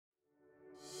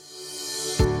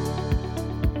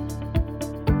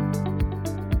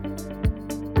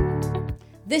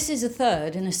This is a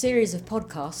third in a series of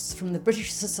podcasts from the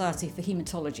British Society for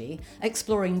Haematology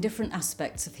exploring different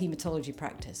aspects of haematology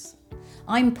practice.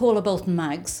 I'm Paula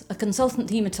Bolton-Maggs, a consultant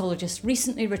haematologist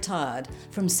recently retired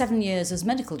from 7 years as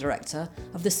medical director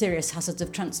of the Serious Hazards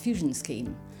of Transfusion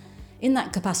scheme. In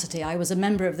that capacity, I was a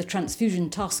member of the Transfusion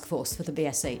Task Force for the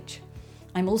BSH.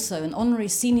 I'm also an honorary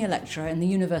senior lecturer in the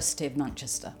University of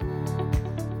Manchester.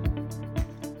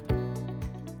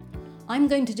 I'm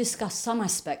going to discuss some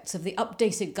aspects of the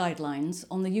updated guidelines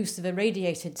on the use of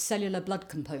irradiated cellular blood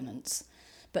components,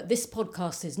 but this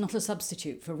podcast is not a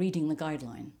substitute for reading the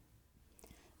guideline.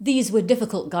 These were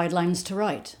difficult guidelines to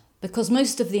write because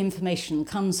most of the information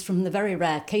comes from the very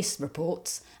rare case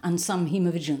reports and some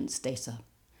haemovigilance data.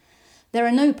 There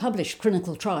are no published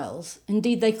clinical trials,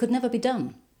 indeed they could never be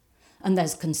done, and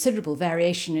there's considerable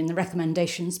variation in the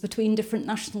recommendations between different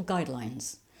national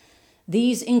guidelines.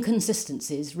 These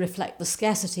inconsistencies reflect the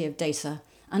scarcity of data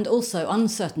and also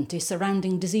uncertainty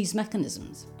surrounding disease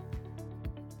mechanisms.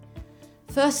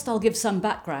 First, I'll give some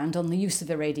background on the use of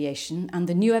irradiation and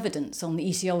the new evidence on the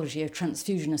etiology of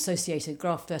transfusion-associated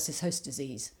graft versus host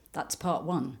disease. That's part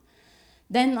one.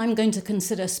 Then I'm going to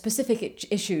consider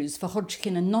specific issues for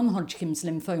Hodgkin and non-Hodgkin's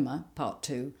lymphoma, part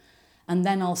two, and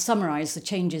then I'll summarise the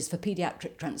changes for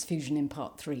paediatric transfusion in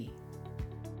part three.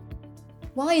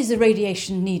 Why is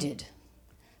irradiation needed?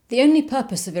 The only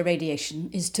purpose of irradiation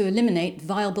is to eliminate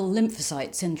viable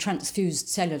lymphocytes in transfused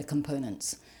cellular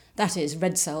components, that is,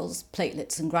 red cells,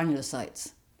 platelets and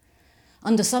granulocytes.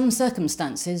 Under some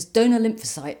circumstances, donor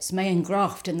lymphocytes may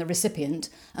engraft in the recipient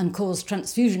and cause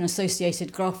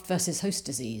transfusion-associated graft versus host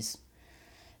disease.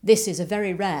 This is a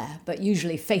very rare but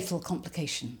usually fatal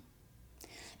complication.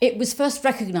 It was first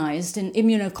recognised in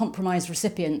immunocompromised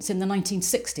recipients in the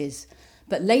 1960s,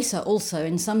 but later also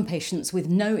in some patients with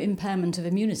no impairment of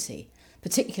immunity,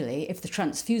 particularly if the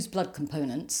transfused blood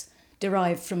components,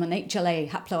 derived from an HLA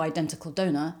haploidentical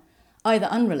donor, either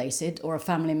unrelated or a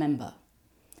family member.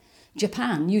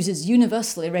 Japan uses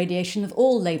universal irradiation of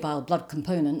all labile blood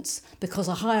components because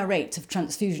a higher rate of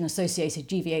transfusion-associated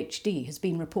GvHD has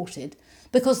been reported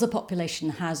because the population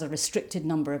has a restricted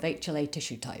number of HLA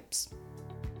tissue types.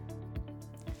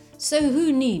 So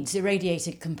who needs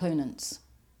irradiated components?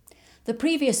 The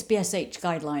previous BSH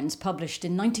guidelines published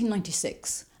in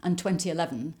 1996 and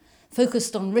 2011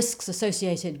 focused on risks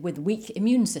associated with weak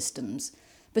immune systems,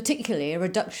 particularly a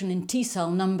reduction in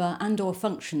T-cell number and/or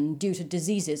function due to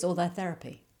diseases or their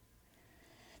therapy.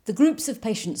 The groups of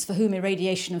patients for whom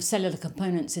irradiation of cellular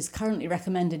components is currently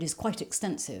recommended is quite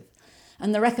extensive,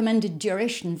 and the recommended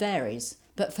duration varies,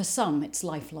 but for some it's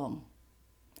lifelong.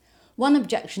 One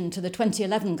objection to the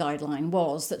 2011 guideline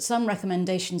was that some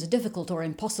recommendations are difficult or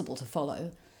impossible to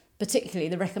follow, particularly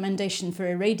the recommendation for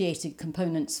irradiated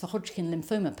components for Hodgkin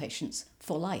lymphoma patients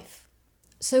for life.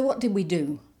 So what did we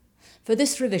do? For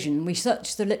this revision, we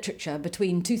searched the literature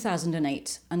between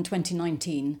 2008 and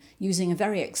 2019 using a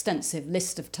very extensive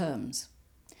list of terms.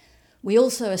 We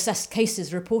also assessed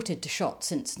cases reported to SHOT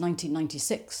since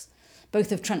 1996,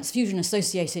 both of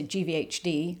transfusion-associated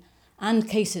GvHD and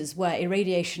cases where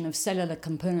irradiation of cellular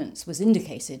components was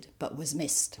indicated but was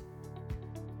missed.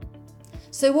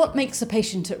 So what makes a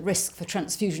patient at risk for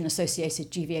transfusion-associated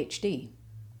GvHD?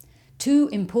 Two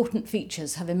important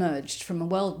features have emerged from a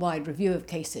worldwide review of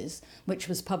cases, which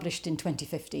was published in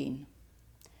 2015.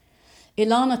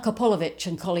 Ilana Kopolovic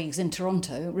and colleagues in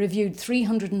Toronto reviewed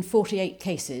 348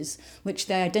 cases which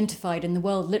they identified in the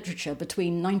world literature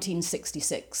between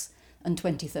 1966 and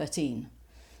 2013.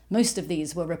 Most of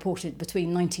these were reported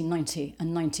between 1990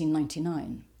 and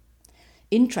 1999.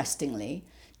 Interestingly,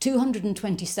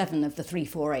 227 of the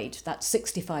 348, that's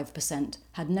 65%,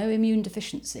 had no immune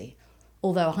deficiency,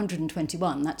 although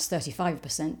 121, that's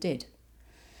 35%, did.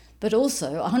 But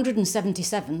also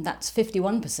 177, that's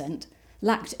 51%,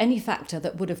 lacked any factor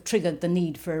that would have triggered the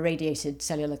need for irradiated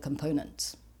cellular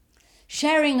components.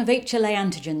 Sharing of HLA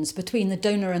antigens between the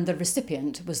donor and the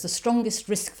recipient was the strongest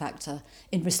risk factor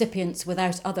in recipients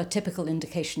without other typical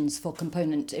indications for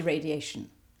component irradiation.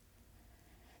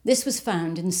 This was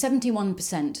found in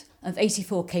 71% of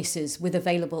 84 cases with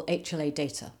available HLA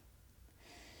data.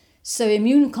 So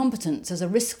immune competence as a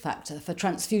risk factor for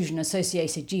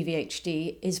transfusion-associated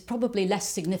GvHD is probably less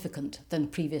significant than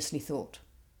previously thought.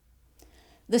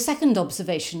 The second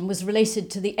observation was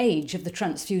related to the age of the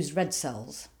transfused red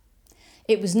cells.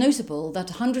 It was notable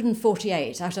that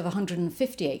 148 out of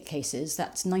 158 cases,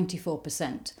 that's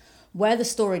 94%, where the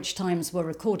storage times were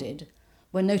recorded,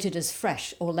 were noted as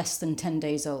fresh or less than 10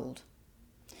 days old.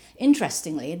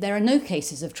 Interestingly, there are no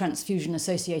cases of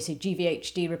transfusion-associated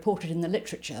GvHD reported in the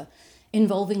literature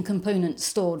involving components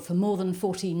stored for more than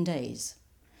 14 days.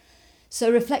 So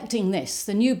reflecting this,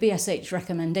 the new BSH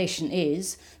recommendation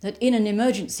is that in an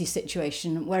emergency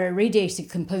situation where irradiated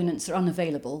components are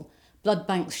unavailable, blood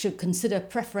banks should consider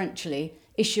preferentially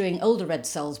issuing older red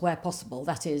cells where possible,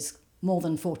 that is, more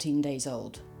than 14 days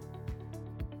old.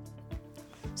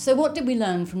 So what did we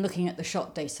learn from looking at the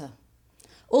SHOT data?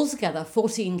 Altogether,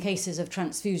 14 cases of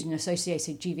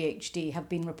transfusion-associated GvHD have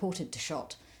been reported to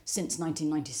SHOT since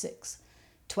 1996.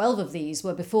 12 of these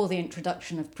were before the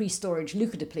introduction of pre-storage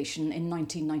leukodepletion in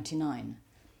 1999.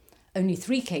 Only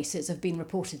 3 cases have been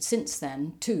reported since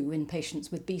then, 2 in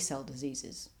patients with B-cell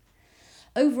diseases.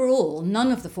 Overall,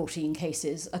 none of the 14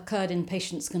 cases occurred in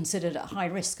patients considered at high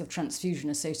risk of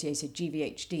transfusion-associated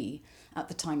GvHD at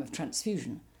the time of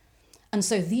transfusion. And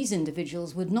so these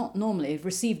individuals would not normally have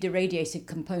received irradiated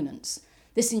components.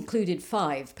 This included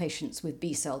 5 patients with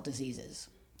B-cell diseases.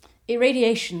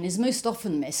 Irradiation is most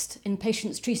often missed in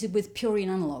patients treated with purine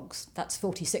analogues, that's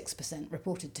 46%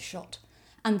 reported to SHOT,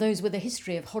 and those with a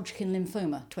history of Hodgkin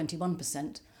lymphoma,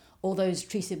 21%, or those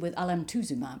treated with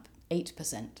alemtuzumab,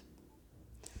 8%.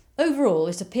 Overall,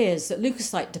 it appears that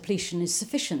leukocyte depletion is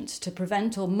sufficient to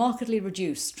prevent or markedly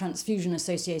reduce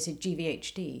transfusion-associated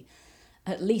GvHD,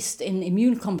 at least in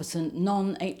immune-competent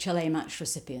non-HLA-matched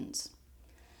recipients.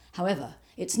 However,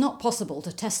 it's not possible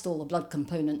to test all the blood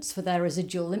components for their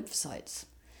residual lymphocytes.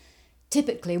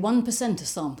 Typically, 1% are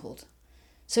sampled,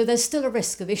 so there's still a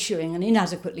risk of issuing an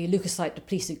inadequately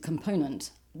leukocyte-depleted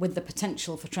component with the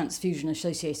potential for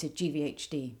transfusion-associated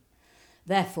GvHD.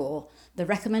 Therefore, the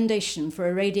recommendation for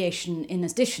irradiation in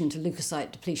addition to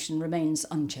leukocyte depletion remains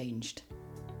unchanged.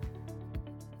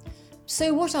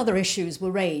 So what other issues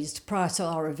were raised prior to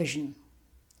our revision?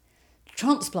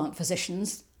 Transplant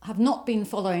physicians have not been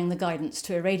following the guidance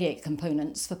to irradiate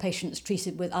components for patients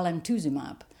treated with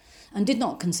alemtuzumab and did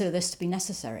not consider this to be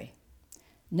necessary.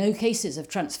 No cases of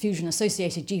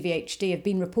transfusion-associated GvHD have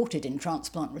been reported in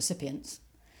transplant recipients.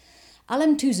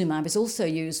 Alemtuzumab is also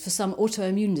used for some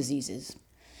autoimmune diseases.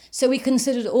 So we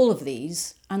considered all of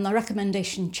these, and the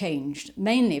recommendation changed,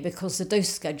 mainly because the dose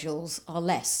schedules are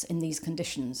less in these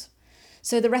conditions.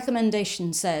 So the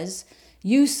recommendation says,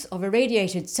 use of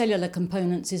irradiated cellular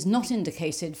components is not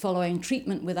indicated following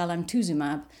treatment with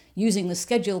alemtuzumab using the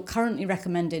schedule currently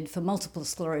recommended for multiple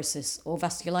sclerosis or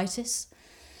vasculitis,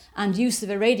 and use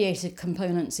of irradiated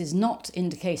components is not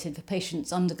indicated for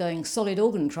patients undergoing solid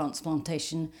organ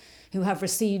transplantation who have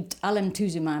received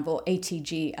alemtuzumab or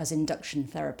ATG as induction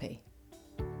therapy.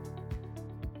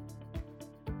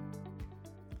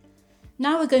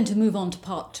 Now we're going to move on to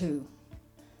part 2.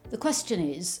 The question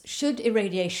is, should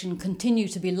irradiation continue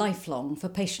to be lifelong for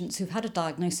patients who've had a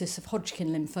diagnosis of Hodgkin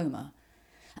lymphoma?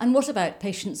 And what about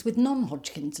patients with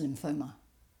non-Hodgkin's lymphoma?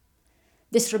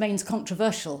 This remains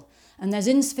controversial, and there's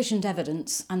insufficient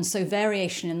evidence and so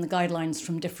variation in the guidelines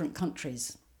from different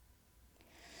countries.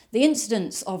 The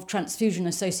incidence of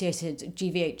transfusion-associated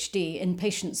GvHD in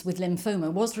patients with lymphoma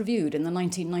was reviewed in the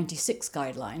 1996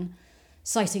 guideline,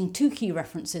 citing 2 key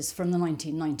references from the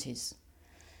 1990s.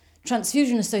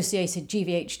 Transfusion-associated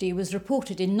GvHD was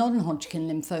reported in non-Hodgkin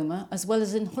lymphoma as well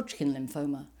as in Hodgkin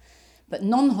lymphoma, but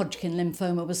non-Hodgkin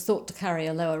lymphoma was thought to carry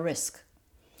a lower risk.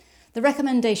 The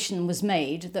recommendation was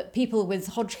made that people with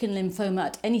Hodgkin lymphoma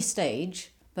at any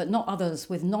stage, but not others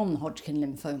with non-Hodgkin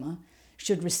lymphoma,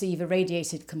 should receive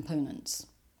irradiated components.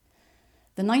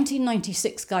 The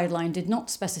 1996 guideline did not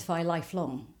specify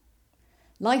lifelong.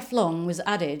 Lifelong was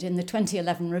added in the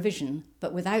 2011 revision,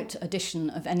 but without addition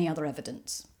of any other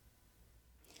evidence.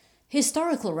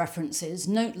 Historical references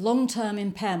note long-term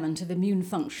impairment of immune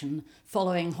function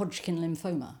following Hodgkin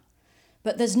lymphoma,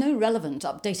 but there's no relevant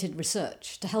updated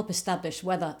research to help establish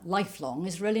whether lifelong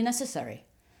is really necessary.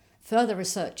 Further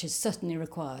research is certainly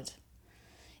required.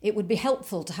 It would be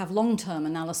helpful to have long-term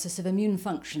analysis of immune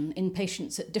function in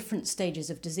patients at different stages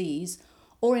of disease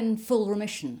or in full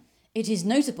remission. It is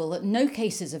notable that no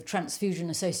cases of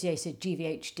transfusion-associated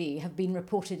GvHD have been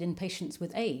reported in patients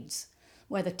with AIDS,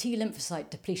 where the T lymphocyte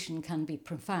depletion can be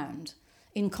profound,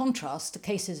 in contrast to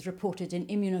cases reported in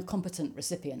immunocompetent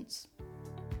recipients.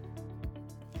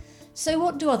 So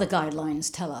what do other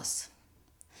guidelines tell us?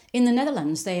 In the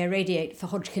Netherlands, they irradiate for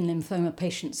Hodgkin lymphoma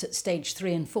patients at stage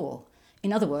 3 and 4,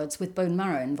 in other words, with bone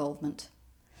marrow involvement.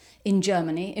 In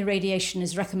Germany, irradiation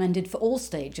is recommended for all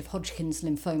stages of Hodgkin's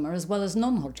lymphoma as well as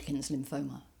non-Hodgkin's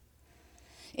lymphoma.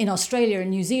 In Australia and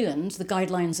New Zealand, the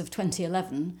guidelines of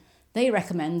 2011, they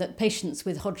recommend that patients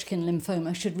with Hodgkin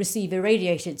lymphoma should receive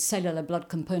irradiated cellular blood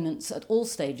components at all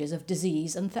stages of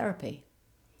disease and therapy.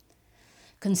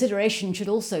 Consideration should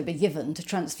also be given to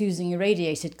transfusing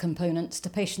irradiated components to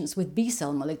patients with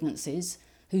B-cell malignancies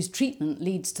whose treatment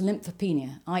leads to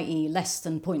lymphopenia, i.e. less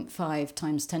than 0.5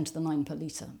 times 10 to the 9 per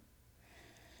litre.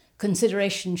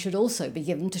 Consideration should also be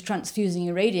given to transfusing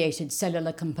irradiated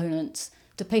cellular components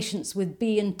to patients with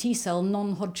B and T cell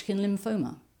non-Hodgkin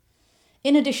lymphoma.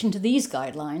 In addition to these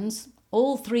guidelines,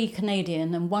 all 3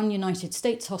 Canadian and 1 United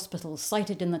States hospitals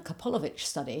cited in the Kapolovich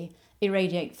study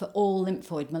irradiate for all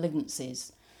lymphoid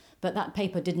malignancies, but that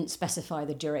paper didn't specify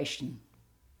the duration.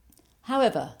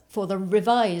 However, for the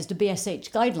revised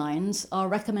BSH guidelines, our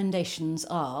recommendations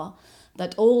are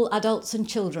that all adults and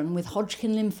children with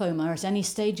Hodgkin lymphoma at any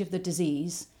stage of the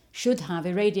disease should have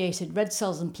irradiated red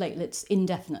cells and platelets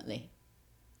indefinitely.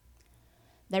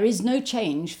 There is no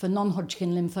change for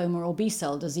non-Hodgkin lymphoma or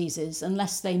B-cell diseases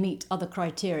unless they meet other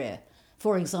criteria,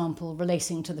 for example,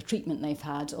 relating to the treatment they've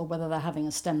had or whether they're having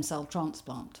a stem cell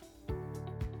transplant.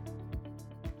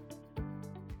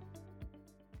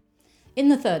 In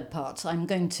the third part, I'm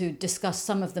going to discuss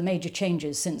some of the major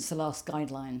changes since the last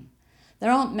guideline.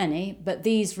 There aren't many, but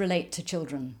these relate to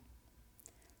children.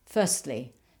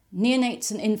 Firstly,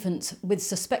 neonates and infants with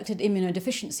suspected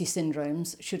immunodeficiency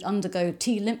syndromes should undergo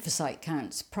T lymphocyte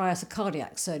counts prior to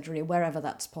cardiac surgery wherever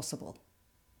that's possible.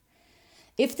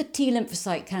 If the T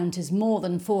lymphocyte count is more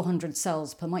than 400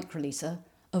 cells per microliter,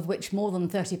 of which more than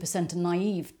 30% are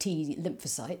naive T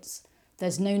lymphocytes,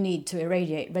 there's no need to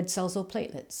irradiate red cells or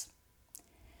platelets.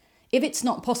 If it's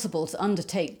not possible to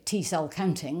undertake T cell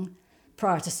counting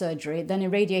prior to surgery, then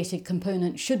irradiated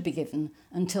components should be given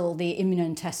until the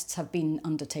immune tests have been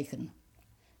undertaken.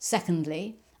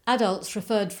 Secondly, adults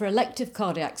referred for elective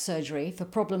cardiac surgery for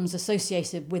problems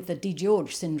associated with the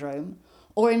DiGeorge syndrome,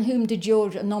 or in whom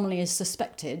DiGeorge anomaly is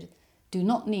suspected, do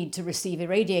not need to receive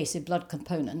irradiated blood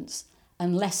components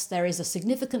unless there is a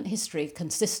significant history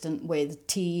consistent with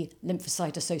T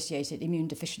lymphocyte-associated immune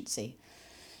deficiency.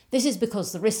 This is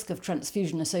because the risk of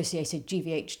transfusion-associated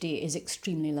GVHD is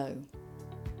extremely low.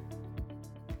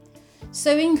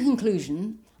 So in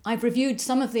conclusion, I've reviewed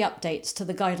some of the updates to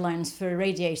the guidelines for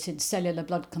irradiated cellular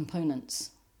blood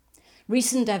components.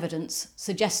 Recent evidence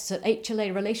suggests that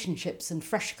HLA relationships and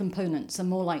fresh components are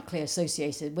more likely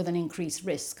associated with an increased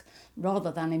risk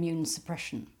rather than immune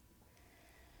suppression.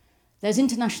 There's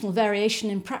international variation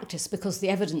in practice because the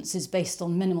evidence is based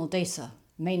on minimal data,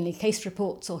 mainly case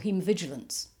reports or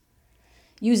hemovigilance.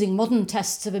 Using modern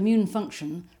tests of immune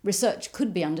function, research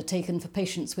could be undertaken for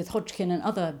patients with Hodgkin and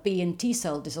other B and T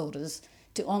cell disorders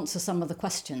to answer some of the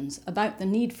questions about the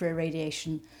need for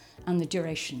irradiation and the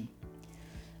duration.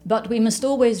 But we must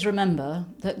always remember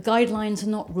that guidelines are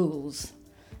not rules,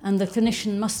 and the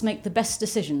clinician must make the best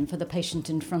decision for the patient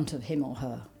in front of him or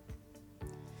her.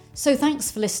 So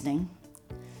thanks for listening.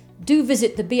 Do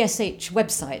visit the BSH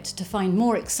website to find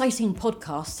more exciting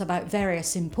podcasts about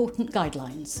various important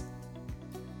guidelines.